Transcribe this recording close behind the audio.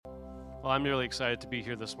Well, I'm really excited to be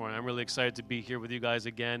here this morning. I'm really excited to be here with you guys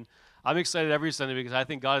again. I'm excited every Sunday because I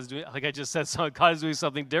think God is doing, like I just said, God is doing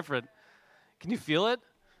something different. Can you feel it?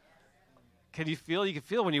 Can you feel? You can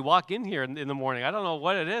feel when you walk in here in the morning. I don't know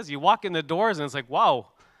what it is. You walk in the doors and it's like, wow,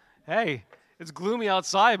 hey, it's gloomy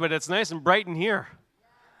outside, but it's nice and bright in here.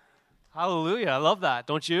 Hallelujah. I love that.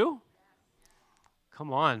 Don't you?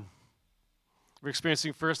 Come on. We're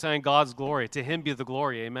experiencing firsthand God's glory. To Him be the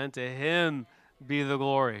glory. Amen. To Him be the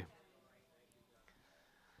glory.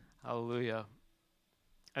 Hallelujah.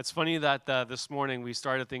 It's funny that this morning we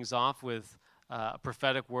started things off with a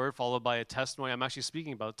prophetic word followed by a testimony. I'm actually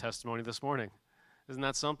speaking about testimony this morning. Isn't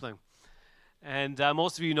that something? And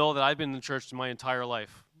most of you know that I've been in church my entire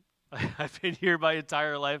life. I've been here my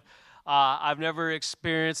entire life. I've never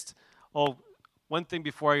experienced, one thing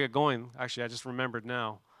before I get going, actually I just remembered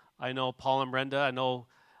now. I know Paul and Brenda, I know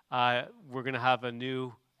we're going to have a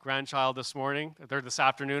new grandchild this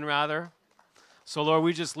afternoon rather. So Lord,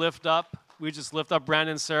 we just lift up Brandon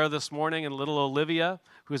and Sarah this morning and little Olivia,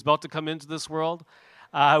 who's about to come into this world.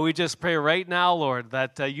 We just pray right now, Lord,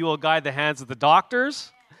 that you will guide the hands of the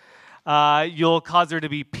doctors. You'll cause there to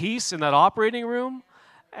be peace in that operating room.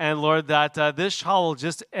 And Lord, that this child will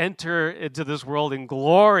just enter into this world in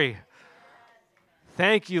glory.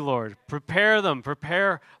 Thank you, Lord.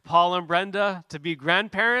 Prepare Paul and Brenda to be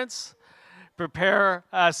grandparents. Prepare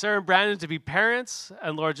Sarah and Brandon to be parents.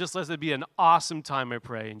 And Lord, just let it be an awesome time, I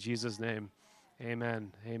pray, in Jesus' name.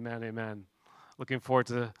 Amen, amen, amen. Looking forward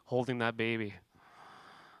to holding that baby.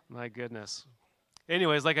 My goodness.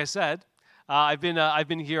 Anyways, like I said, I've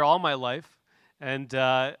been here all my life. And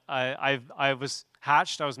I was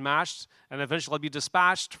hatched, I was matched, and eventually I'll be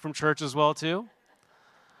dispatched from church as well, too.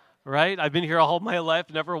 Right? I've been here all my life,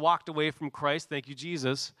 never walked away from Christ. Thank you,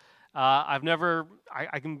 Jesus. I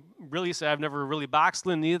can really say I've never really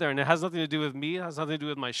backslidden either, and it has nothing to do with me. It has nothing to do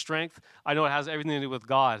with my strength. I know it has everything to do with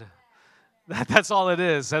God. That's all it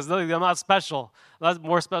is. It has nothing. I'm not special. I'm not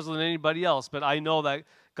more special than anybody else, but I know that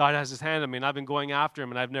God has His hand on me, and I've been going after Him,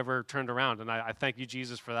 and I've never turned around, and I thank you,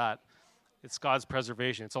 Jesus, for that. It's God's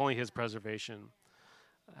preservation. It's only His preservation,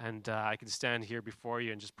 and I can stand here before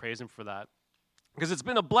you and just praise Him for that, because it's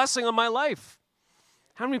been a blessing on my life.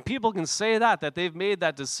 How many people can say that they've made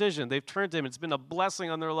that decision? They've turned to Him. It's been a blessing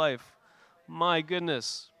on their life. My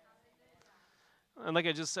goodness. And like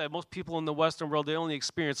I just said, most people in the Western world, they only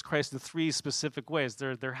experience Christ in three specific ways.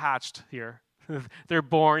 They're hatched here. They're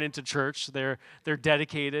born into church. They're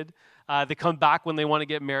dedicated. They come back when they want to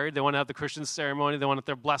get married. They want to have the Christian ceremony. They want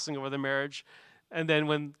their blessing over the marriage. And then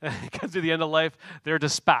when it comes to the end of life, they're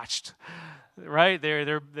dispatched. Right?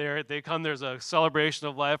 They come, there's a celebration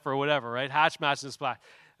of life or whatever, right? Hatch, match, and splash.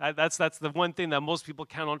 That's the one thing that most people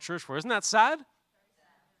count on church for. Isn't that sad?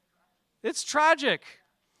 It's tragic.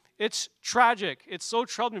 It's tragic. It's so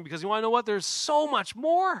troubling because you want to know what? There's so much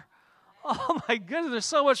more. Oh my goodness, there's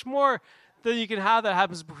so much more that you can have that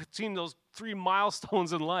happens between those three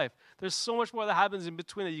milestones in life. There's so much more that happens in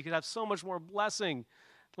between that you can have so much more blessing.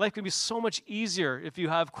 Life can be so much easier if you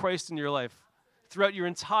have Christ in your life throughout your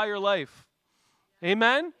entire life.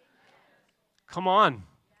 Amen? Come on.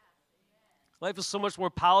 Life is so much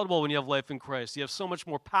more palatable when you have life in Christ. You have so much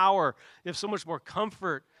more power. You have so much more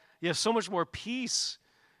comfort. You have so much more peace.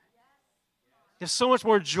 You have so much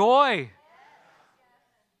more joy.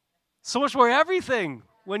 So much more everything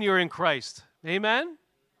when you're in Christ. Amen?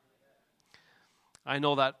 I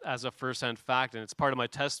know that as a first-hand fact, and it's part of my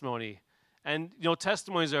testimony. And,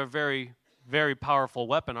 testimonies are a very, very powerful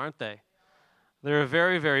weapon, aren't they? They're a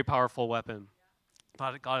very, very powerful weapon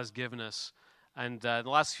that God has given us. And in the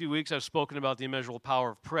last few weeks, I've spoken about the immeasurable power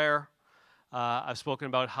of prayer. I've spoken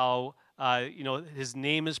about how, His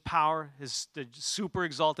name is power. The super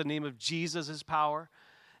exalted name of Jesus is power.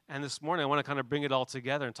 And this morning, I want to kind of bring it all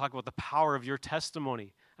together and talk about the power of your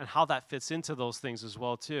testimony and how that fits into those things as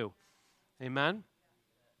well, too. Amen?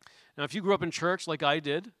 Now, if you grew up in church like I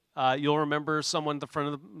did, you'll remember someone at the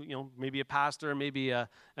front of maybe a pastor, maybe an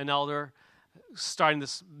elder, starting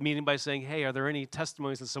this meeting by saying, hey, are there any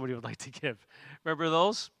testimonies that somebody would like to give? Remember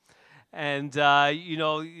those? And,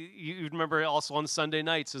 you remember also on Sunday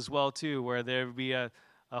nights as well, too, where there would be a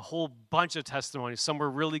whole bunch of testimonies. Some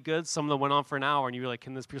were really good. Some that went on for an hour, and you were like,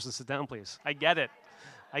 can this person sit down, please? I get it.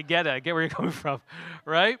 I get where you're coming from,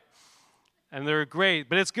 right? And they're great.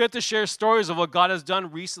 But it's good to share stories of what God has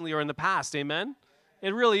done recently or in the past, amen?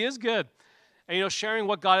 It really is good. And, sharing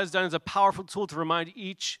what God has done is a powerful tool to remind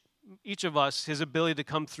each of us His ability to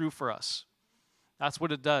come through for us. That's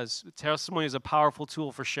what it does. Testimony is a powerful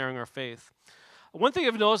tool for sharing our faith. One thing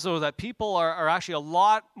I've noticed, though, is that people are actually a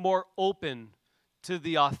lot more open to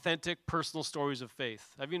the authentic personal stories of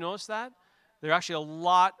faith. Have you noticed that? They're actually a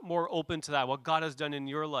lot more open to that, what God has done in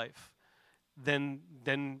your life, than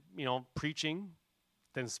preaching,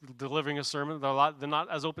 than delivering a sermon. They're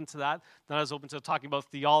not as open to that. They're not as open to talking about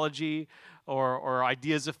theology or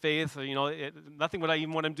ideas of faith. Or, nothing what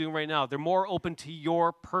I'm doing right now. They're more open to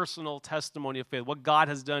your personal testimony of faith, what God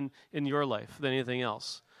has done in your life, than anything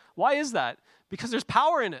else. Why is that? Because there's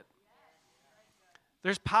power in it.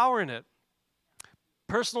 There's power in it.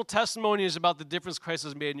 Personal testimony is about the difference Christ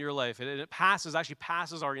has made in your life. And it actually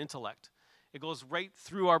passes our intellect. It goes right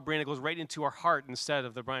through our brain. It goes right into our heart instead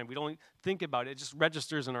of the brain. We don't think about it. It just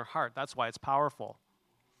registers in our heart. That's why it's powerful.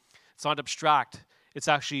 It's not abstract. It's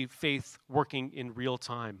actually faith working in real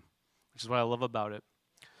time, which is what I love about it.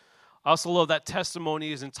 I also love that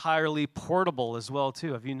testimony is entirely portable as well,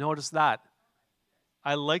 too. Have you noticed that?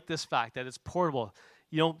 I like this fact that it's portable.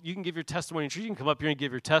 You can give your testimony in church. You can come up here and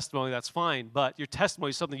give your testimony. That's fine. But your testimony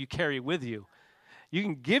is something you carry with you. You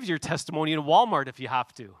can give your testimony in Walmart if you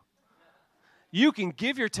have to. You can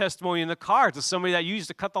give your testimony in the car to somebody that you used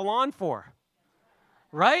to cut the lawn for.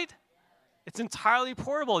 Right? It's entirely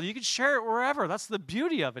portable. You can share it wherever. That's the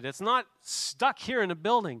beauty of it. It's not stuck here in a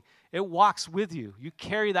building. It walks with you. You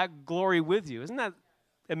carry that glory with you. Isn't that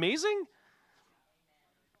amazing?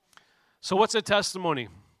 So what's a testimony?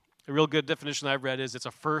 A real good definition I've read is it's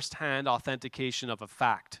a first-hand authentication of a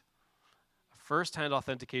fact. A first-hand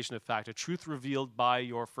authentication of fact, a truth revealed by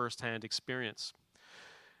your first-hand experience.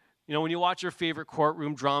 When you watch your favorite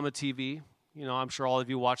courtroom drama TV, I'm sure all of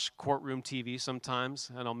you watch courtroom TV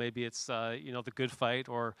sometimes. I know maybe it's The Good Fight,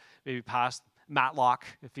 or maybe past Matlock,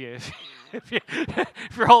 if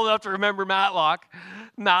you're old enough to remember Matlock,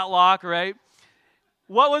 right?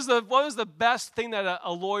 What was the best thing that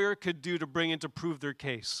a lawyer could do to bring in to prove their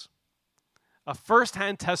case? A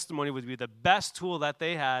first-hand testimony would be the best tool that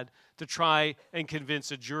they had to try and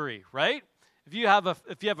convince a jury, right? If you have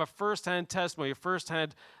a first-hand testimony, a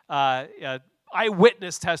first-hand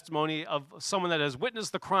eyewitness testimony of someone that has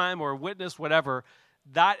witnessed the crime or witnessed whatever,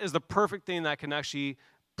 that is the perfect thing that can actually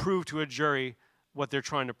prove to a jury what they're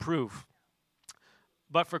trying to prove.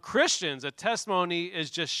 But for Christians, a testimony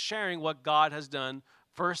is just sharing what God has done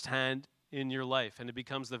firsthand in your life, and it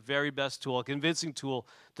becomes the very best tool, a convincing tool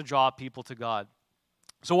to draw people to God.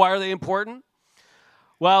 So why are they important?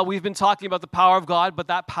 Well, we've been talking about the power of God, but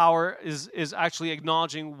that power is actually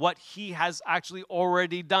acknowledging what He has actually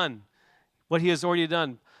already done. What He has already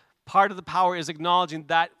done. Part of the power is acknowledging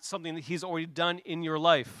that something that He's already done in your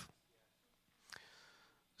life.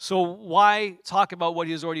 So why talk about what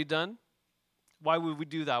He has already done? Why would we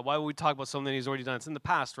do that? Why would we talk about something He's already done? It's in the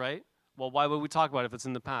past, right? Well, why would we talk about it if it's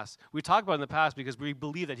in the past? We talk about it in the past because we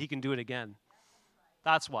believe that He can do it again.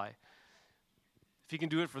 That's why. If He can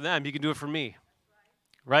do it for them, He can do it for me.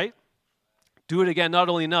 Right? Do it again, not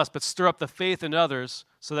only in us, but stir up the faith in others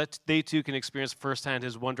so that they too can experience firsthand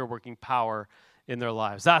His wonder-working power in their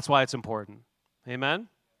lives. That's why it's important. Amen?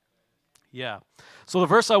 Yeah. So the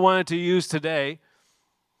verse I wanted to use today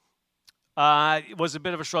was a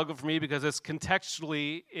bit of a struggle for me because it's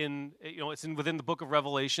contextually within the book of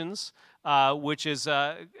Revelations, which is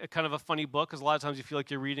kind of a funny book because a lot of times you feel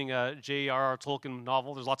like you're reading a J.R.R. Tolkien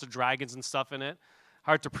novel. There's lots of dragons and stuff in it.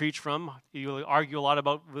 Hard to preach from. You argue a lot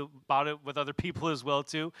about it with other people as well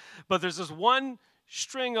too. But there's this one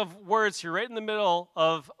string of words here right in the middle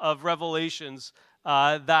of Revelations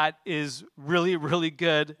that is really, really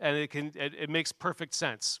good, and it makes perfect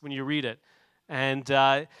sense when you read it.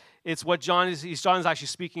 And it's what John's actually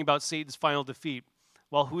speaking about Satan's final defeat.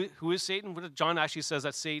 Well, who is Satan? John actually says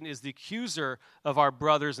that Satan is the accuser of our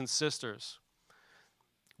brothers and sisters.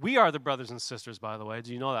 We are the brothers and sisters, by the way.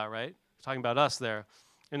 Do you know that, right? Talking about us there.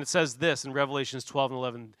 And it says this in Revelations 12 and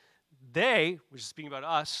 11. They, which is speaking about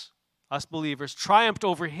us believers, triumphed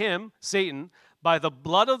over him, Satan, by the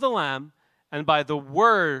blood of the Lamb and by the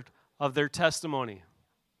word of their testimony.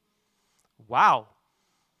 Wow.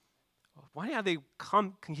 Why have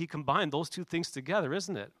he combined those two things together,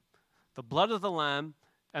 isn't it? The blood of the Lamb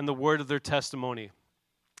and the word of their testimony.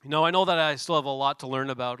 I know that I still have a lot to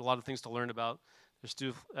learn about, a lot of things to learn about.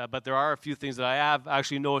 But there are a few things that I have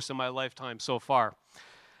actually noticed in my lifetime so far.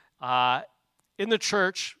 In the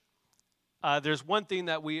church, there's one thing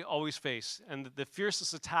that we always face, and the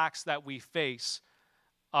fiercest attacks that we face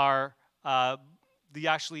are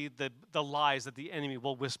the lies that the enemy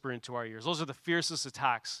will whisper into our ears. Those are the fiercest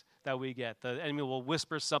attacks that we get. The enemy will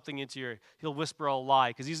whisper something into your ear. He'll whisper a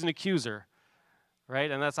lie because he's an accuser,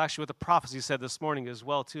 right? And that's actually what the prophecy said this morning as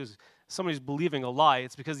well too. Is somebody's believing a lie,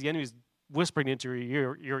 it's because the enemy's whispering into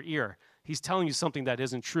your ear. He's telling you something that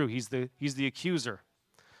isn't true. He's the accuser.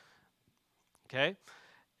 Okay?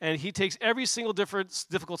 And he takes every single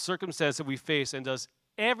difficult circumstance that we face and does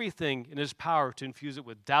everything in his power to infuse it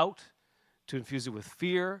with doubt, to infuse it with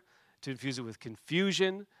fear, to infuse it with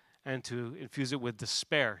confusion, and to infuse it with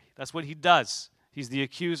despair. That's what he does. He's the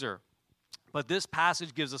accuser. But this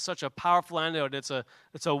passage gives us such a powerful antidote. It's a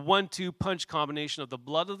 1-2 punch combination of the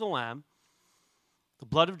blood of the Lamb, the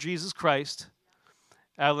blood of Jesus Christ.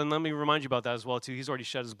 Alan, let me remind you about that as well, too. He's already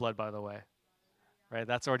shed his blood, by the way. Right?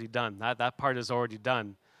 That's already done. That part is already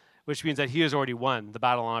done, which means that he has already won the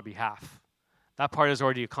battle on our behalf. That part is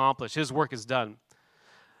already accomplished. His work is done.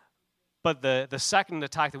 But the second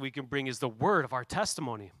attack that we can bring is the word of our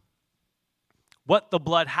testimony. What the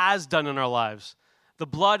blood has done in our lives. The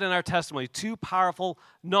blood and our testimony, two powerful,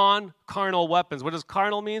 non-carnal weapons. What does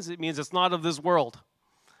carnal mean? It means it's not of this world.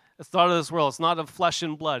 It's not of this world. It's not of flesh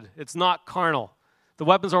and blood. It's not carnal. The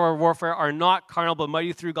weapons of our warfare are not carnal, but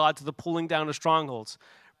mighty through God to the pulling down of strongholds,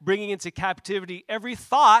 bringing into captivity every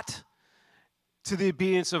thought to the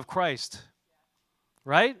obedience of Christ.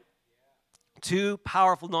 Right? Two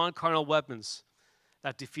powerful, non-carnal weapons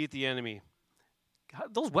that defeat the enemy. God,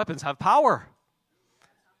 those weapons have power.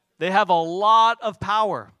 They have a lot of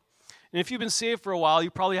power. And if you've been saved for a while,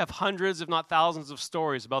 you probably have hundreds, if not thousands, of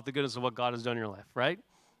stories about the goodness of what God has done in your life, right?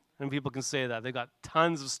 And people can say that. They've got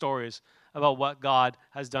tons of stories about what God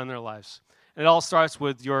has done in their lives. And it all starts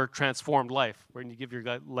with your transformed life. When you give your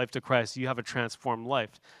life to Christ, you have a transformed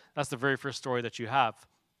life. That's the very first story that you have.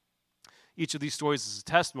 Each of these stories is a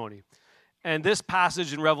testimony. And this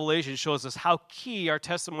passage in Revelation shows us how key our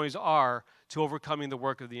testimonies are to overcoming the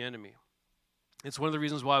work of the enemy. It's one of the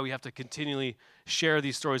reasons why we have to continually share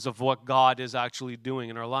these stories of what God is actually doing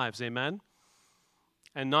in our lives. Amen?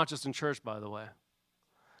 And not just in church, by the way.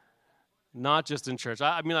 Not just in church.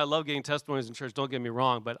 I mean, I love getting testimonies in church, don't get me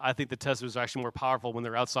wrong, but I think the testimonies are actually more powerful when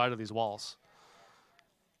they're outside of these walls.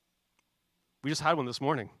 We just had one this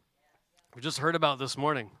morning. We just heard about it this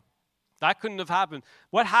morning. That couldn't have happened.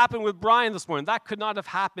 What happened with Brian this morning? That could not have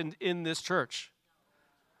happened in this church.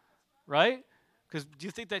 Right? Because do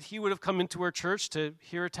you think that he would have come into our church to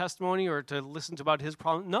hear a testimony or to listen to about his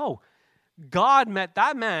problem? No. God met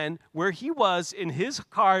that man where he was in his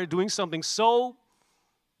car doing something so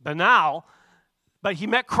banal, but he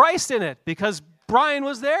met Christ in it because Brian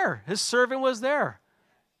was there. His servant was there.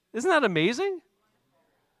 Isn't that amazing?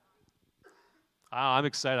 I'm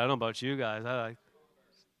excited. I don't know about you guys.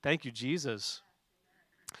 Thank you, Jesus.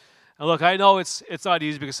 And look, I know it's not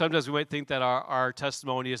easy because sometimes we might think that our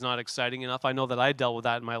testimony is not exciting enough. I know that I dealt with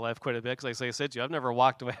that in my life quite a bit because, like I said to you, I've never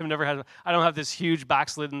walked away. I don't have this huge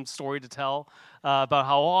backslidden story to tell about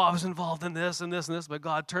how I was involved in this and this and this, but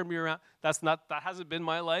God turned me around. That hasn't been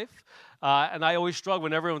my life. And I always struggled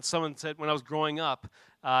whenever someone said when I was growing up,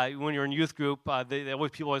 when you're in youth group,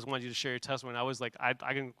 people always wanted you to share your testimony. I was like,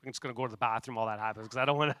 I'm just going to go to the bathroom while that happens because I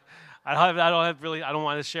don't want to. I don't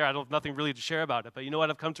want to share. I don't have nothing really to share about it. But you know what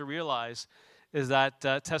I've come to realize is that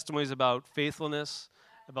testimonies about faithfulness,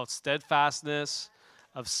 about steadfastness,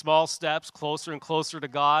 of small steps closer and closer to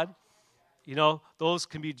God. You know, those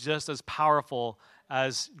can be just as powerful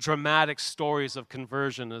as dramatic stories of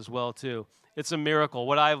conversion as well too. It's a miracle.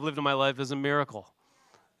 What I've lived in my life is a miracle.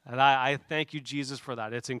 And I thank you, Jesus, for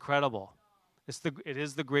that. It's incredible. It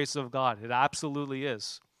is the grace of God. It absolutely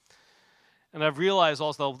is. And I've realized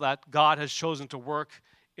also that God has chosen to work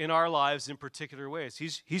in our lives in particular ways.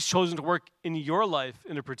 He's chosen to work in your life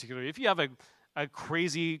in a particular way. If you have a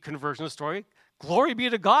crazy conversion story, glory be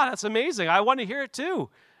to God. That's amazing. I want to hear it too,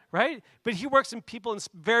 right? But he works in people in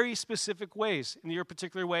very specific ways, in your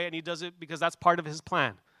particular way, and he does it because that's part of his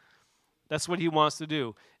plan. That's what he wants to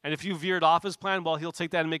do. And if you veered off his plan, well, he'll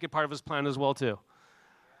take that and make it part of his plan as well too.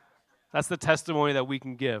 That's the testimony that we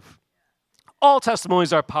can give. All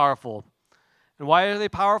testimonies are powerful. And why are they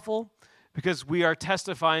powerful? Because we are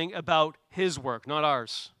testifying about his work, not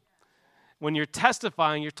ours. When you're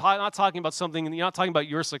testifying, you're not talking about something, you're not talking about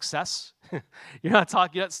your success. You're not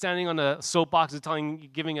standing on a soapbox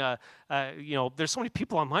and giving there's so many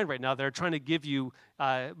people online right now that are trying to give you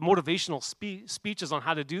motivational speeches on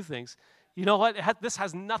how to do things. You know what? This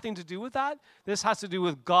has nothing to do with that. This has to do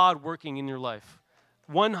with God working in your life.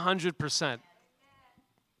 100%.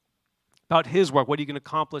 About his work, what he can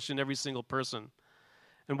accomplish in every single person.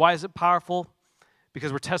 And why is it powerful?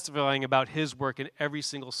 Because we're testifying about his work in every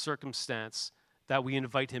single circumstance that we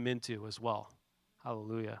invite him into as well.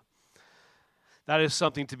 Hallelujah. That is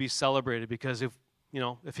something to be celebrated because if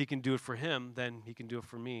he can do it for him, then he can do it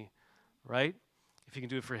for me, right? If he can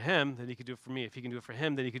do it for him, then he can do it for me. If he can do it for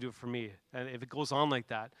him, then he can do it for me. And if it goes on like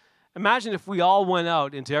that, imagine if we all went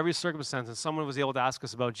out into every circumstance and someone was able to ask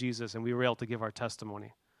us about Jesus and we were able to give our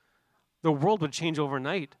testimony. The world would change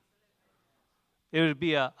overnight. It would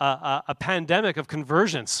be a pandemic of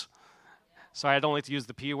conversions. Sorry, I don't like to use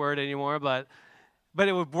the P word anymore, but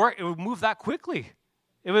it would work. It would move that quickly.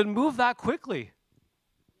 It would move that quickly.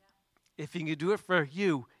 If he can do it for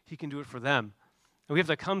you, he can do it for them. And we have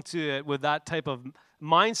to come to it with that type of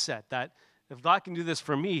mindset that if God can do this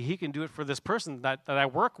for me, he can do it for this person that I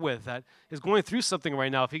work with that is going through something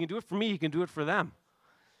right now. If he can do it for me, he can do it for them.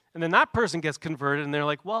 And then that person gets converted, and they're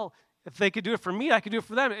like, well, if they could do it for me, I could do it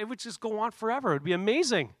for them. It would just go on forever. It would be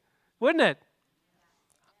amazing, wouldn't it?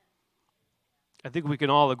 I think we can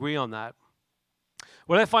all agree on that.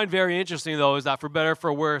 What I find very interesting, though, is that for better or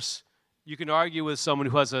for worse, you can argue with someone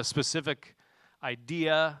who has a specific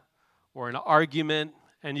idea or an argument,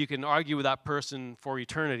 and you can argue with that person for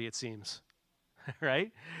eternity, it seems.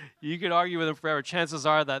 Right? You can argue with them forever. Chances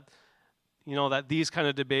are that, that these kind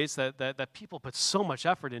of debates that people put so much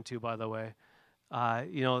effort into, by the way,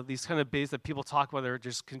 these kind of debates that people talk about, they're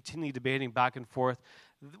just continually debating back and forth.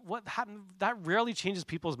 What happened? That rarely changes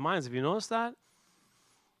people's minds. Have you noticed that?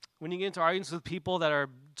 When you get into arguments with people that are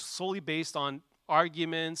solely based on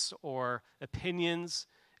arguments or opinions,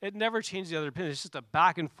 it never changes the other opinion. It's just a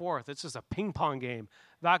back and forth. It's just a ping pong game,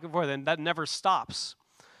 back and forth, and that never stops.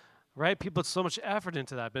 Right? People put so much effort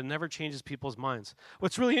into that, but it never changes people's minds.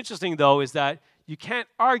 What's really interesting, though, is that you can't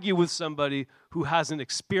argue with somebody who has an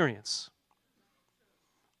experience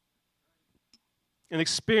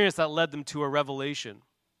that led them to a revelation.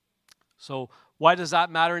 So why does that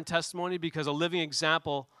matter in testimony? Because a living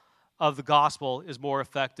example of the gospel is more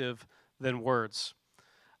effective than words.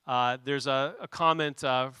 There's a comment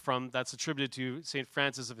that's attributed to St.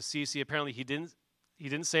 Francis of Assisi. Apparently he didn't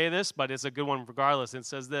say this, but it's a good one regardless. It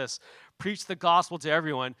says this: preach the gospel to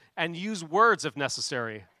everyone and use words if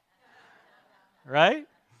necessary. Right?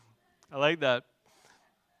 I like that.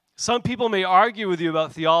 Some people may argue with you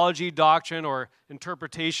about theology, doctrine, or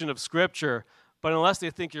interpretation of Scripture, but unless they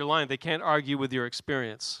think you're lying, they can't argue with your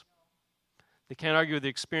experience. They can't argue with the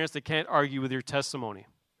experience. They can't argue with your testimony.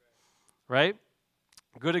 Right?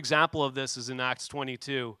 A good example of this is in Acts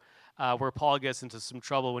 22, where Paul gets into some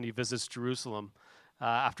trouble when he visits Jerusalem.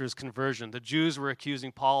 After his conversion. The Jews were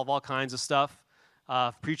accusing Paul of all kinds of stuff,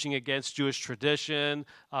 of preaching against Jewish tradition,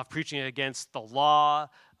 of preaching against the law,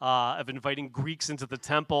 of inviting Greeks into the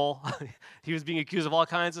temple. He was being accused of all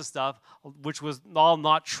kinds of stuff, which was all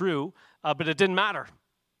not true, but it didn't matter.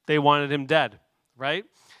 They wanted him dead, right?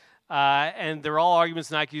 And they're all arguments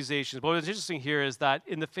and accusations. But what's interesting here is that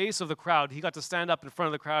in the face of the crowd, he got to stand up in front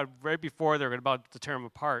of the crowd right before they were about to tear him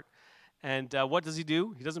apart. And what does he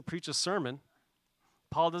do? He doesn't preach a sermon.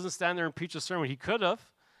 Paul doesn't stand there and preach a sermon. He could have,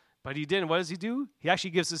 but he didn't. What does he do? He actually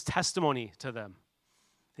gives his testimony to them.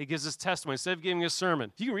 He gives his testimony instead of giving a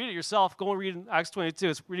sermon. You can read it yourself. Go and read in Acts 22.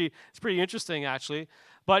 It's pretty interesting, actually.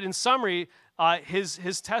 But in summary,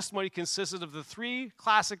 his testimony consisted of the three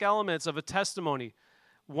classic elements of a testimony.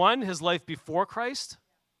 One, his life before Christ,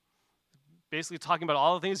 basically talking about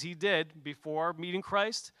all the things he did before meeting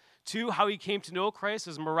Christ. Two, how he came to know Christ,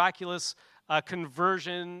 his miraculous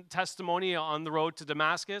conversion testimony on the road to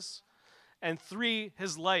Damascus. And three,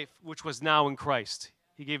 his life, which was now in Christ.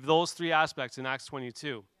 He gave those three aspects in Acts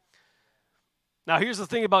 22. Now, here's the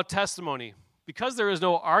thing about testimony. Because there is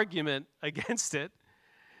no argument against it,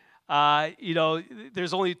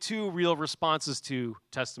 there's only two real responses to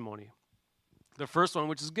testimony. The first one,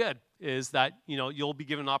 which is good, is that, you'll be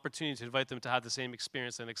given an opportunity to invite them to have the same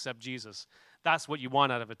experience and accept Jesus. That's what you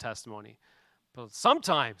want out of a testimony. But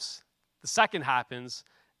sometimes the second happens,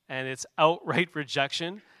 and it's outright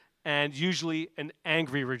rejection, and usually an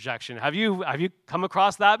angry rejection. Have you come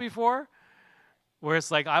across that before? Where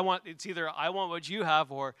it's like, it's either I want what you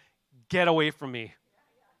have or get away from me.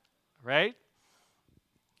 Right?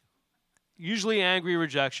 Usually angry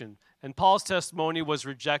rejection. And Paul's testimony was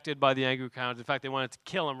rejected by the angry crowd. In fact, they wanted to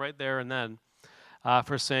kill him right there and then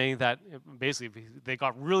for saying that. Basically, they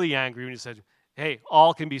got really angry when he said, hey,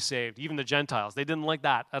 all can be saved, even the Gentiles. They didn't like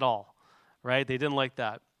that at all. Right? They didn't like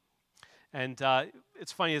that. And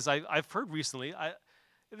it's funny, as I've heard recently,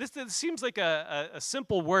 this seems like a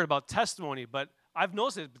simple word about testimony, but I've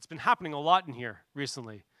noticed it's been happening a lot in here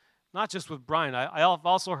recently, not just with Brian. I've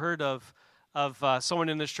also heard of someone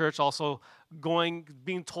in this church also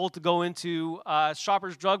being told to go into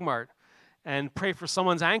Shoppers Drug Mart and pray for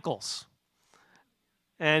someone's ankles.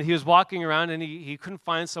 And he was walking around and he couldn't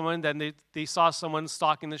find someone. Then they saw someone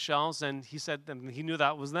stocking the shelves, and he said, and he knew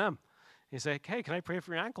that was them. He said, hey, can I pray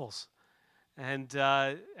for your ankles? And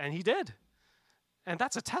he did. And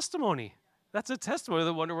that's a testimony. That's a testimony of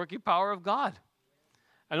the wonder-working power of God.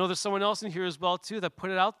 I know there's someone else in here as well, too, that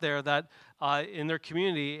put it out there that in their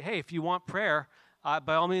community, hey, if you want prayer,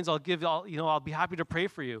 by all means, I'll be happy to pray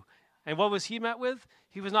for you. And what was he met with?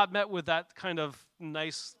 He was not met with that kind of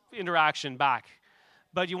nice interaction back.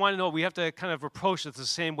 But you want to know, we have to kind of approach it the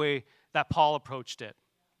same way that Paul approached it,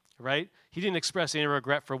 right? He didn't express any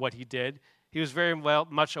regret for what he did. He was very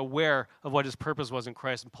much aware of what his purpose was in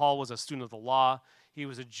Christ. And Paul was a student of the law. He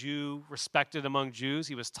was a Jew, respected among Jews.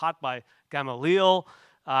 He was taught by Gamaliel.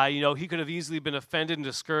 He could have easily been offended and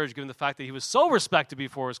discouraged given the fact that he was so respected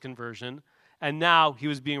before his conversion, and now he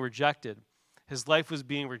was being rejected. His life was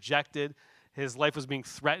being rejected. His life was being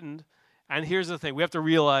threatened. And here's the thing. We have to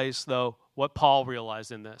realize, though, what Paul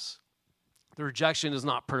realized in this. The rejection is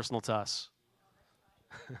not personal to us.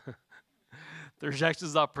 The rejection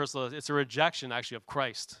is not personal. It's a rejection, actually, of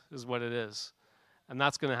Christ is what it is. And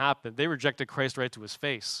that's going to happen. They rejected Christ right to his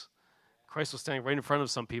face. Christ was standing right in front of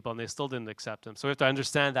some people, and they still didn't accept him. So we have to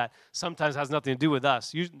understand that sometimes it has nothing to do with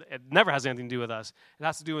us. It never has anything to do with us. It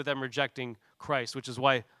has to do with them rejecting Christ, which is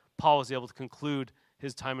why Paul was able to conclude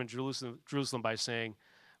his time in Jerusalem by saying,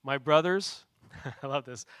 "My brothers," I love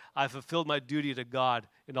this, "I fulfilled my duty to God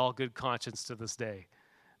in all good conscience to this day."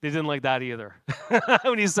 They didn't like that either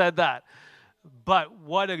when he said that. But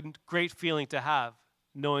what a great feeling to have,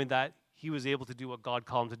 knowing that he was able to do what God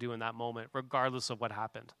called him to do in that moment, regardless of what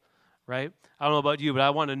happened, right? I don't know about you, but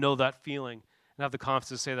I want to know that feeling and have the confidence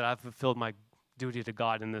to say that I've fulfilled my duty to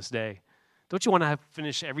God in this day. Don't you want to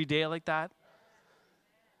finish every day like that?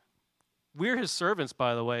 We're his servants,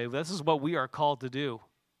 by the way. This is what we are called to do.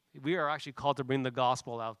 We are actually called to bring the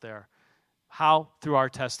gospel out there. How? Through our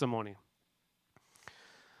testimony.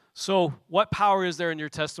 So, what power is there in your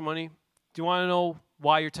testimony? Do you want to know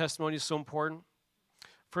why your testimony is so important?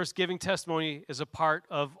 First, giving testimony is a part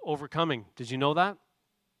of overcoming. Did you know that?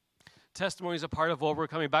 Testimony is a part of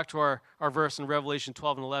overcoming. Back to our verse in Revelation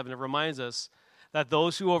 12 and 11, it reminds us that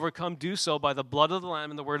those who overcome do so by the blood of the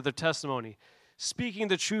Lamb and the word of their testimony. Speaking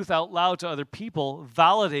the truth out loud to other people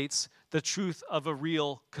validates the truth of a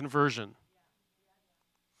real conversion.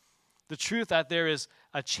 The truth that there is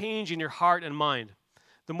a change in your heart and mind.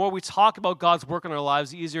 The more we talk about God's work in our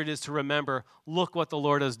lives, the easier it is to remember, look what the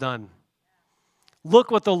Lord has done. Look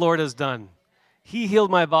what the Lord has done. He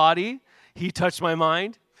healed my body. He touched my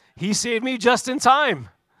mind. He saved me just in time.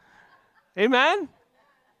 Amen?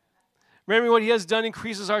 Remembering what he has done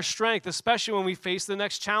increases our strength, especially when we face the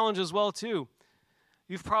next challenge as well, too.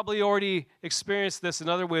 You've probably already experienced this in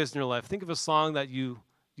other ways in your life. Think of a song that you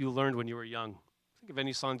learned when you were young. Think of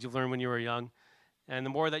any songs you've learned when you were young. And the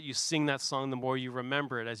more that you sing that song, the more you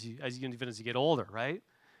remember it even as you get older, right?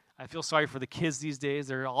 I feel sorry for the kids these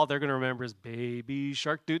days. All they're going to remember is baby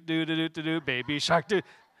shark doo doo doo doo doo, baby shark doo,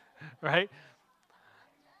 right?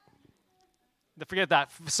 Forget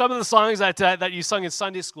that. Some of the songs that you sung in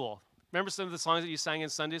Sunday school. Remember some of the songs that you sang in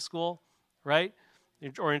Sunday school, right?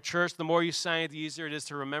 Or in church, the more you sang it, the easier it is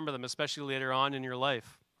to remember them, especially later on in your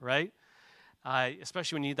life, right?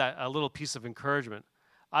 Especially when you need a little piece of encouragement.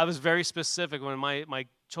 I was very specific when my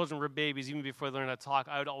children were babies, even before they learned how to talk.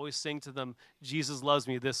 I would always sing to them, "Jesus loves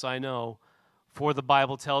me, this I know, for the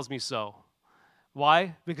Bible tells me so."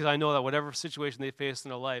 Why? Because I know that whatever situation they face in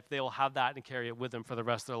their life, they will have that and carry it with them for the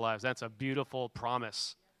rest of their lives. That's a beautiful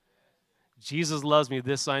promise. Jesus loves me,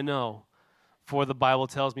 this I know, for the Bible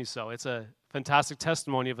tells me so. It's a fantastic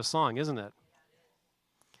testimony of a song, isn't it?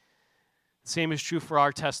 The same is true for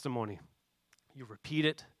our testimony. You repeat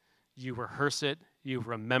it, you rehearse it, you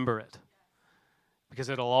remember it, because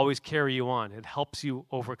it'll always carry you on. It helps you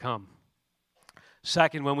overcome.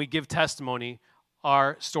 Second, when we give testimony,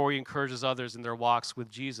 our story encourages others in their walks with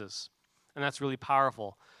Jesus, and that's really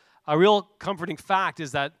powerful. A real comforting fact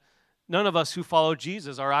is that none of us who follow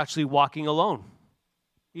Jesus are actually walking alone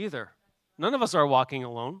either. None of us are walking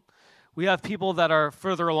alone. We have people that are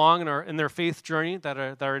further along in their faith journey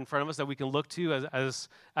that are in front of us that we can look to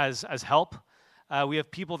as help. We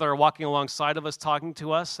have people that are walking alongside of us, talking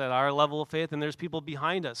to us at our level of faith, and there's people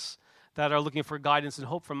behind us that are looking for guidance and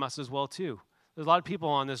hope from us as well, too. There's a lot of people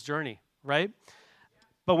on this journey, right?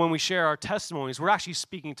 But when we share our testimonies, we're actually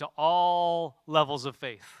speaking to all levels of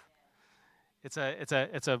faith. It's a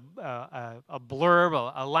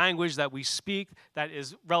blurb, a language that we speak that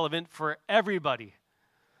is relevant for everybody.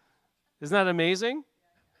 Isn't that amazing?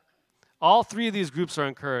 All three of these groups are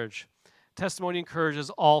encouraged. Testimony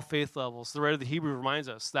encourages all faith levels. The writer of the Hebrew reminds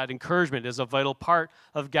us that encouragement is a vital part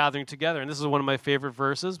of gathering together. And this is one of my favorite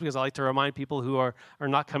verses because I like to remind people who are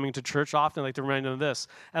not coming to church often, I like to remind them of this.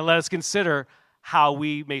 And let us consider how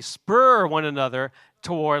we may spur one another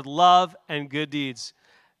toward love and good deeds.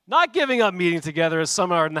 Not giving up meeting together as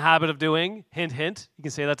some are in the habit of doing. Hint, hint. You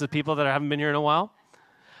can say that to people that haven't been here in a while.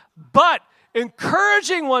 But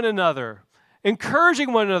encouraging one another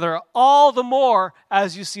all the more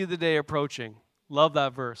as you see the day approaching. Love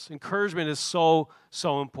that verse. Encouragement is so,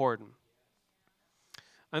 so important.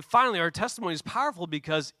 And finally, our testimony is powerful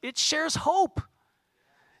because it shares hope.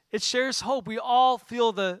 It shares hope. We all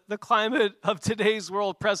feel the climate of today's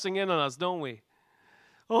world pressing in on us, don't we?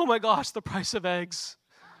 Oh my gosh, the price of eggs.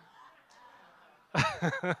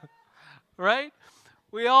 Right?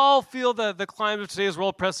 We all feel the climate of today's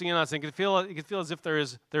world pressing in on us. And you can feel as if there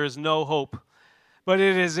is no hope. But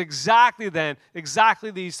it is exactly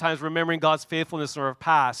these times, remembering God's faithfulness in our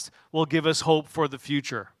past will give us hope for the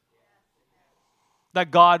future.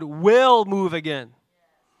 That God will move again.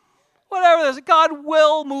 Whatever it is, God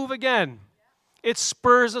will move again. It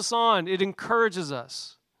spurs us on. It encourages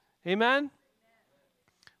us. Amen?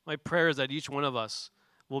 My prayer is that each one of us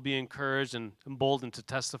will be encouraged and emboldened to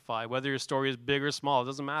testify. Whether your story is big or small, it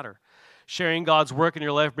doesn't matter. Sharing God's work in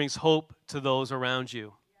your life brings hope to those around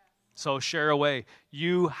you. So share away.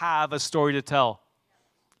 You have a story to tell.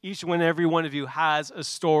 Each and every one of you has a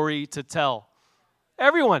story to tell.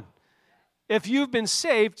 Everyone. If you've been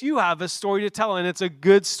saved, you have a story to tell, and it's a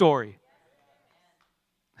good story.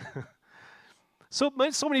 So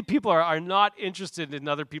many people are not interested in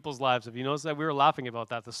other people's lives. Have you noticed that? We were laughing about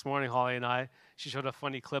that this morning, Holly and I. She showed a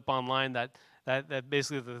funny clip online that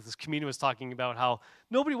basically this comedian was talking about how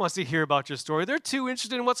nobody wants to hear about your story. They're too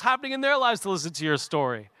interested in what's happening in their lives to listen to your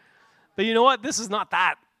story. But you know what? This is not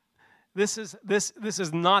that. This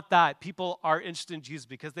is not that. People are interested in Jesus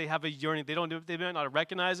because they have a yearning. They may not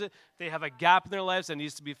recognize it. They have a gap in their lives that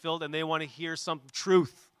needs to be filled, and they want to hear some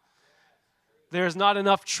truth. There's not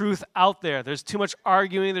enough truth out there. There's too much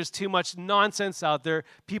arguing. There's too much nonsense out there.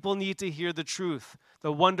 People need to hear the truth,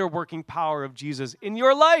 the wonder-working power of Jesus in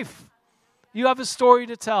your life. You have a story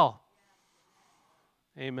to tell.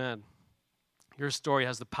 Amen. Your story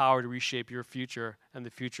has the power to reshape your future and the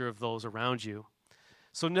future of those around you.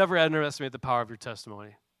 So never underestimate the power of your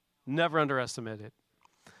testimony. Never underestimate it.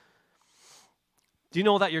 Do you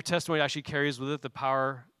know that your testimony actually carries with it the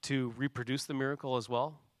power to reproduce the miracle as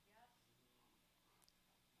well?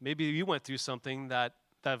 Maybe you went through something that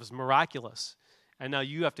was miraculous, and now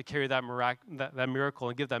you have to carry that miracle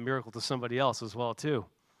and give that miracle to somebody else as well too,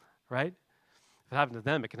 right? If it happened to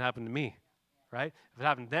them, it can happen to me, right? If it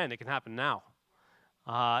happened then, it can happen now.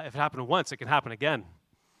 If it happened once, it can happen again,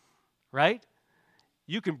 right?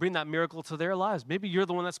 You can bring that miracle to their lives. Maybe you're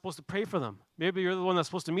the one that's supposed to pray for them. Maybe you're the one that's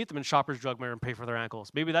supposed to meet them in Shoppers Drug Mart and pray for their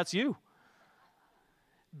ankles. Maybe that's you.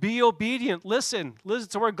 Be obedient. Listen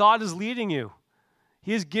to where God is leading you.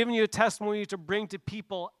 He has given you a testimony to bring to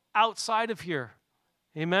people outside of here.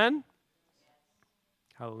 Amen?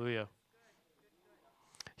 Hallelujah.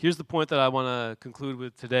 Here's the point that I want to conclude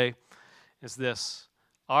with today is this.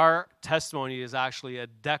 Our testimony is actually a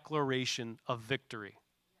declaration of victory.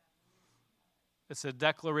 It's a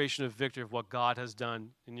declaration of victory of what God has done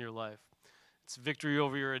in your life. It's victory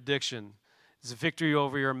over your addiction. It's victory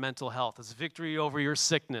over your mental health. It's victory over your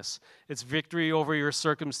sickness. It's victory over your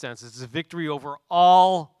circumstances. It's a victory over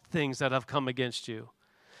all things that have come against you.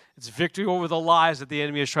 It's victory over the lies that the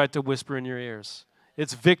enemy has tried to whisper in your ears.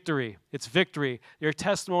 It's victory. It's victory. Your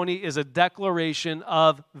testimony is a declaration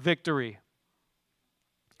of victory.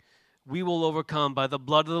 We will overcome by the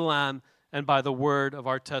blood of the Lamb and by the word of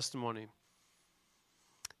our testimony.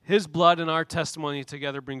 His blood and our testimony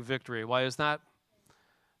together bring victory. Why is that?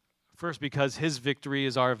 First, because his victory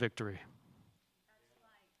is our victory.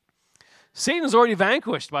 Satan is already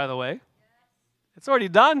vanquished, by the way. It's already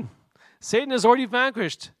done. Satan is already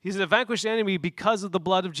vanquished. He's a vanquished enemy because of the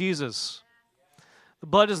blood of Jesus. The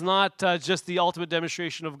blood is not just the ultimate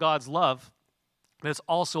demonstration of God's love, but it's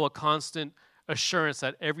also a constant assurance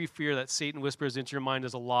that every fear that Satan whispers into your mind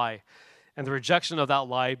is a lie. And the rejection of that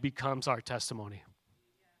lie becomes our testimony.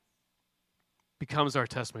 Becomes our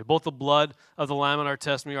testimony. Both the blood of the Lamb and our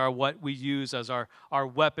testimony are what we use as our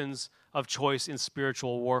weapons of choice in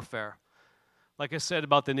spiritual warfare. Like I said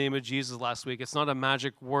about the name of Jesus last week, it's not a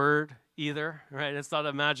magic word either, right? It's not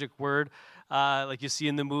a magic word like you see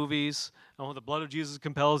in the movies. Oh, the blood of Jesus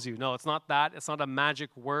compels you. No, it's not that. It's not a magic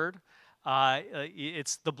word.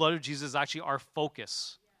 It's the blood of Jesus is actually our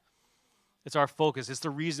focus. It's our focus. It's the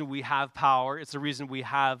reason we have power. It's the reason we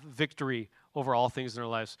have victory over all things in our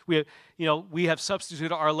lives. We have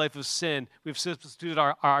substituted our life of sin. We've substituted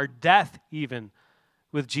our death even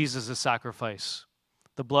with Jesus' sacrifice.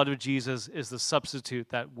 The blood of Jesus is the substitute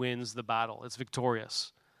that wins the battle. It's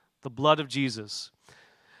victorious. The blood of Jesus.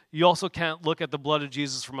 You also can't look at the blood of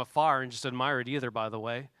Jesus from afar and just admire it either, by the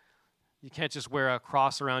way. You can't just wear a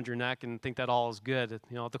cross around your neck and think that all is good.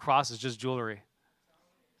 The cross is just jewelry,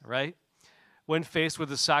 right? When faced with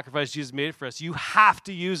the sacrifice Jesus made for us, you have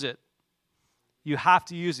to use it. You have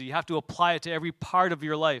to use it. You have to apply it to every part of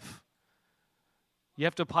your life. You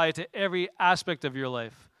have to apply it to every aspect of your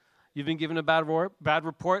life. You've been given a bad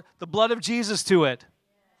report. The blood of Jesus to it.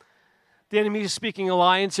 The enemy is speaking a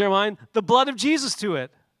lie into your mind. The blood of Jesus to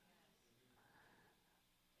it.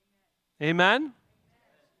 Amen?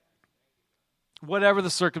 Whatever the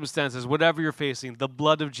circumstances, whatever you're facing, the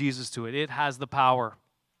blood of Jesus to it. It has the power.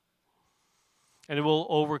 And it will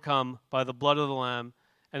overcome by the blood of the Lamb,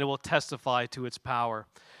 and it will testify to its power.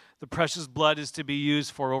 The precious blood is to be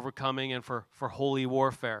used for overcoming and for holy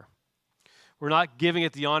warfare. We're not giving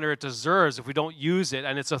it the honor it deserves if we don't use it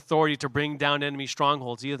and its authority to bring down enemy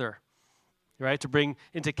strongholds either. Right? To bring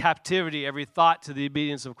into captivity every thought to the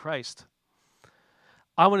obedience of Christ.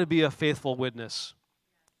 I want to be a faithful witness.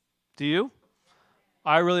 Do you?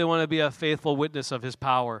 I really want to be a faithful witness of his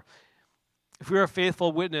power. If we're a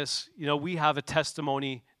faithful witness, we have a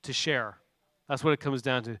testimony to share. That's what it comes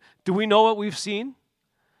down to. Do we know what we've seen?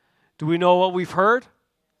 Do we know what we've heard?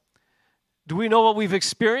 Do we know what we've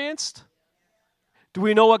experienced? Do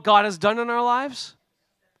we know what God has done in our lives?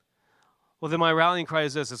 Well, then my rallying cry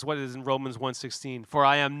is this. It's what it is in Romans 1:16. For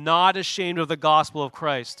I am not ashamed of the gospel of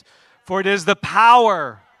Christ, for it is the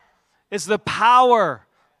power. It's the power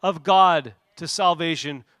of God to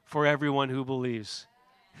salvation for everyone who believes.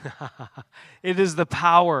 It is the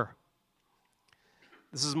power.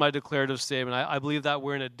 This is my declarative statement. I believe that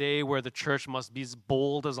we're in a day where the church must be as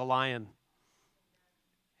bold as a lion.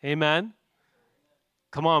 Amen?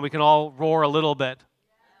 Come on, we can all roar a little bit.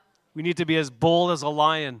 We need to be as bold as a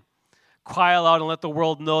lion. Cry aloud and let the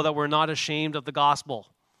world know that we're not ashamed of the gospel.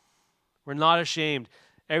 We're not ashamed.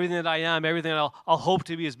 Everything that I am, everything that I'll hope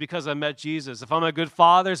to be is because I met Jesus. If I'm a good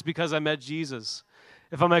father, it's because I met Jesus.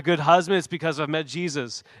 If I'm a good husband, it's because I've met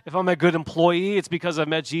Jesus. If I'm a good employee, it's because I've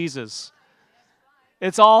met Jesus.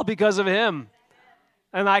 It's all because of him.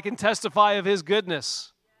 And I can testify of his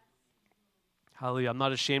goodness. Hallelujah. I'm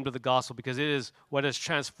not ashamed of the gospel because it is what has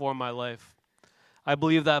transformed my life. I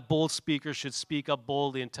believe that bold speakers should speak up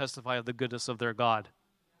boldly and testify of the goodness of their God.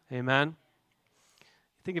 Amen?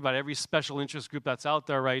 Think about every special interest group that's out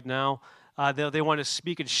there right now. They want to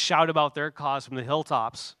speak and shout about their cause from the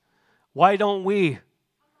hilltops. Why don't we?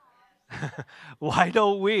 Why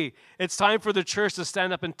don't we? It's time for the church to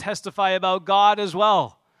stand up and testify about God as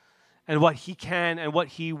well and what he can and what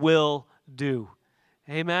he will do.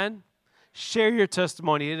 Amen? Share your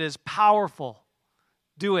testimony. It is powerful.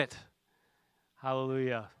 Do it.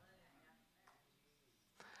 Hallelujah.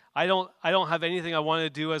 I don't have anything I want to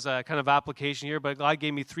do as a kind of application here, but God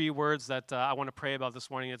gave me 3 words that I want to pray about this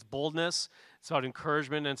morning. It's boldness, it's about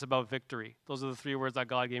encouragement, and it's about victory. Those are the 3 words that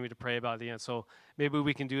God gave me to pray about at the end. So maybe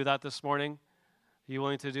we can do that this morning. Are you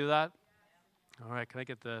willing to do that? All right, can I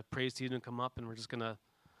get the praise team to come up, and we're just going to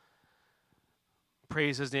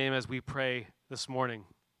praise his name as we pray this morning.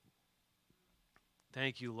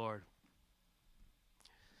 Thank you, Lord.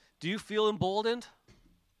 Do you feel emboldened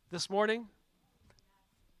this morning?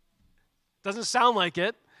 Doesn't sound like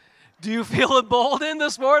it. Do you feel emboldened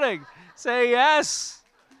this morning? Say yes.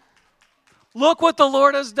 Look what the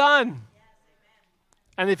Lord has done.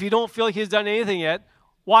 And if you don't feel like he's done anything yet,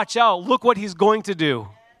 watch out. Look what he's going to do.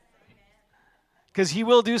 Because he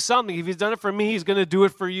will do something. If he's done it for me, he's going to do it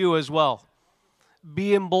for you as well.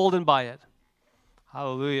 Be emboldened by it.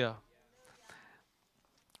 Hallelujah.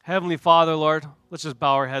 Heavenly Father, Lord, let's just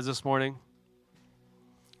bow our heads this morning.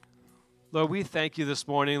 Lord, we thank you this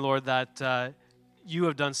morning, Lord, that you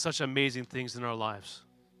have done such amazing things in our lives.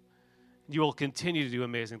 You will continue to do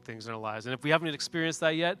amazing things in our lives. And if we haven't experienced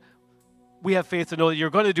that yet, we have faith to know that you're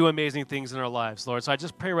going to do amazing things in our lives, Lord. So I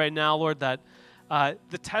just pray right now, Lord, that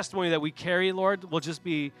the testimony that we carry, Lord, will just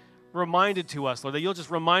be reminded to us, Lord, that you'll just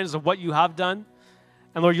remind us of what you have done.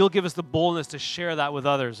 And Lord, you'll give us the boldness to share that with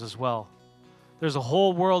others as well. There's a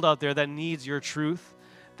whole world out there that needs your truth,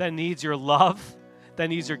 that needs your love, that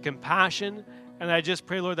needs your compassion. And I just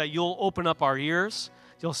pray, Lord, that you'll open up our ears,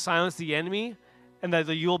 you'll silence the enemy, and that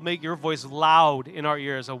you'll make your voice loud in our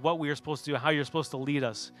ears of what we are supposed to do, how you're supposed to lead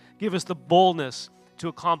us. Give us the boldness to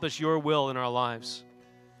accomplish your will in our lives.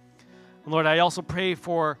 And Lord, I also pray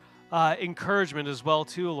for encouragement as well,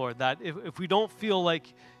 too, Lord, that if we don't feel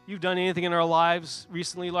like you've done anything in our lives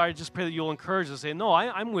recently, Lord, I just pray that you'll encourage us. Say, no,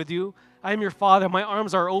 I'm with you. I am your Father. My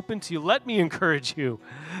arms are open to you. Let me encourage you.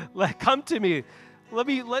 Come to me.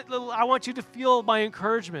 I want you to feel my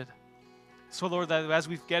encouragement. So, Lord, that as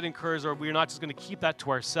we get encouraged, Lord, we're not just going to keep that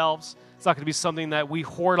to ourselves. It's not going to be something that we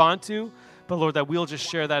hoard onto, but, Lord, that we'll just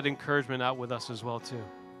share that encouragement out with us as well, too.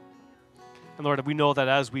 And, Lord, we know that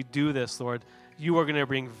as we do this, Lord, you are going to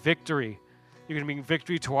bring victory. You're going to bring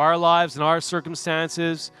victory to our lives and our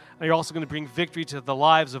circumstances, and you're also going to bring victory to the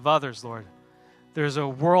lives of others, Lord. There's a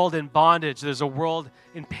world in bondage. There's a world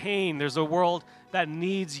in pain. There's a world that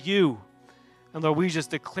needs you. And Lord, we just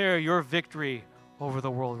declare your victory over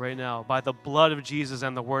the world right now by the blood of Jesus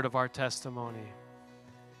and the word of our testimony.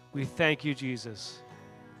 We thank you, Jesus.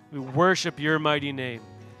 We worship your mighty name,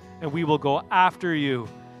 and we will go after you.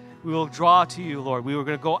 We will draw to you, Lord. We are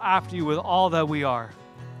going to go after you with all that we are.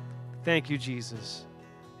 Thank you, Jesus.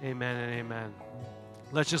 Amen and amen.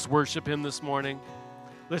 Let's just worship him this morning.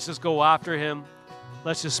 Let's just go after him.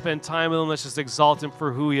 Let's just spend time with him. Let's just exalt him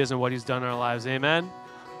for who he is and what he's done in our lives. Amen.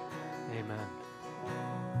 Amen.